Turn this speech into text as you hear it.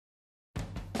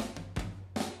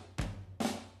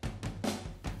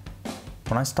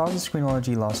When I started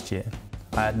Screenology last year,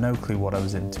 I had no clue what I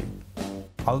was into,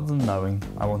 other than knowing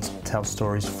I wanted to tell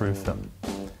stories through film.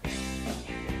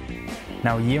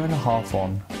 Now a year and a half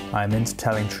on, I am into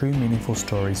telling true meaningful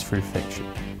stories through fiction.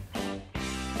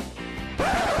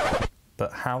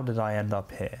 But how did I end up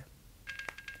here?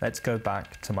 Let's go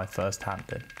back to my first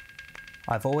hand-in.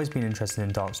 I've always been interested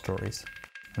in dark stories,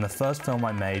 and the first film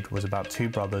I made was about two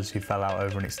brothers who fell out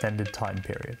over an extended time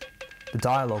period. The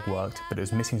dialogue worked, but it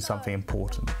was missing something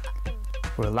important.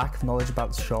 With a lack of knowledge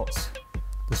about the shots,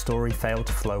 the story failed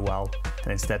to flow well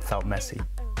and instead felt messy.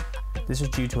 This was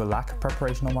due to a lack of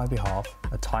preparation on my behalf,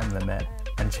 a time limit,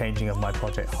 and changing of my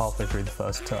project halfway through the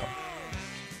first term.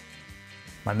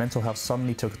 My mental health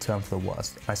suddenly took a turn for the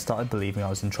worst, and I started believing I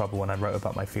was in trouble when I wrote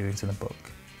about my feelings in a book.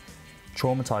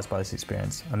 Traumatized by this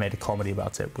experience, I made a comedy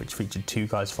about it which featured two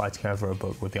guys fighting over a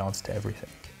book with the answer to everything.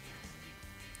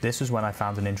 This was when I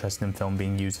found an interest in film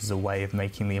being used as a way of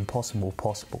making the impossible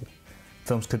possible.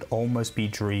 Films could almost be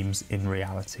dreams in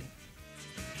reality.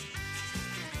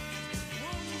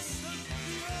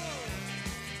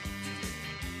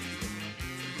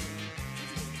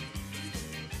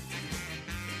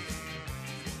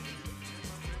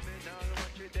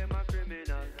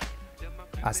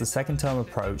 As the second term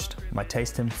approached, my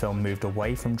taste in film moved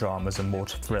away from dramas and more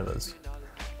to thrillers.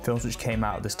 Films which came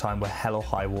out at this time were Hell or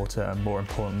High Water and, more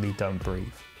importantly, Don't Breathe.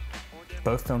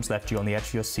 Both films left you on the edge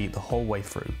of your seat the whole way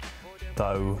through,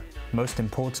 though, most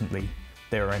importantly,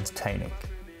 they were entertaining.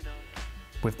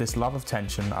 With this love of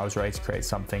tension, I was ready to create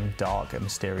something dark and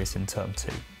mysterious in term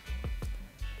 2.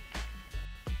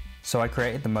 So I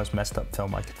created the most messed up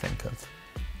film I could think of,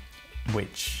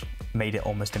 which made it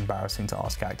almost embarrassing to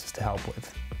ask actors to help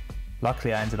with.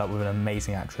 Luckily, I ended up with an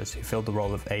amazing actress who filled the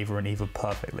role of Ava and Eva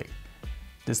perfectly.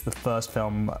 This is the first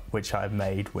film which I've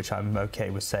made which I'm okay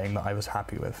with saying that I was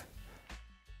happy with.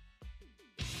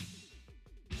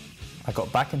 I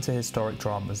got back into historic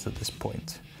dramas at this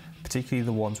point, particularly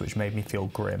the ones which made me feel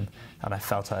grim and I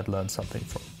felt I had learned something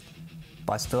from.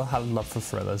 But I still had a love for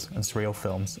thrillers and surreal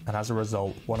films, and as a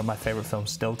result, one of my favourite films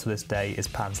still to this day is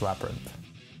Pan's Labyrinth,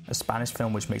 a Spanish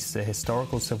film which mixes a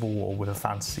historical civil war with a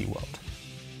fantasy world.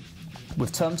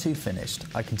 With term 2 finished,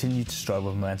 I continued to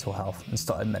struggle with my mental health and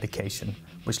started medication,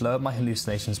 which lowered my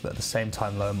hallucinations but at the same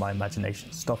time lowered my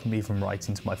imagination, stopping me from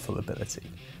writing to my full ability.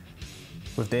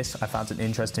 With this, I found an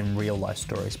interest in real life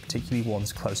stories, particularly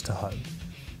ones close to home.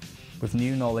 With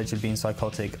new knowledge of being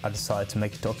psychotic, I decided to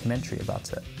make a documentary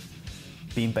about it,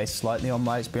 being based slightly on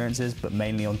my experiences but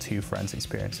mainly on two friends'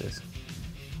 experiences.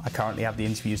 I currently have the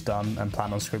interviews done and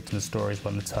plan on scripting the stories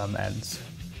when the term ends.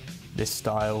 This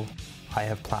style I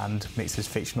have planned mixes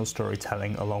fictional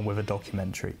storytelling along with a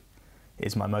documentary. It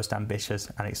is my most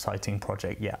ambitious and exciting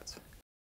project yet.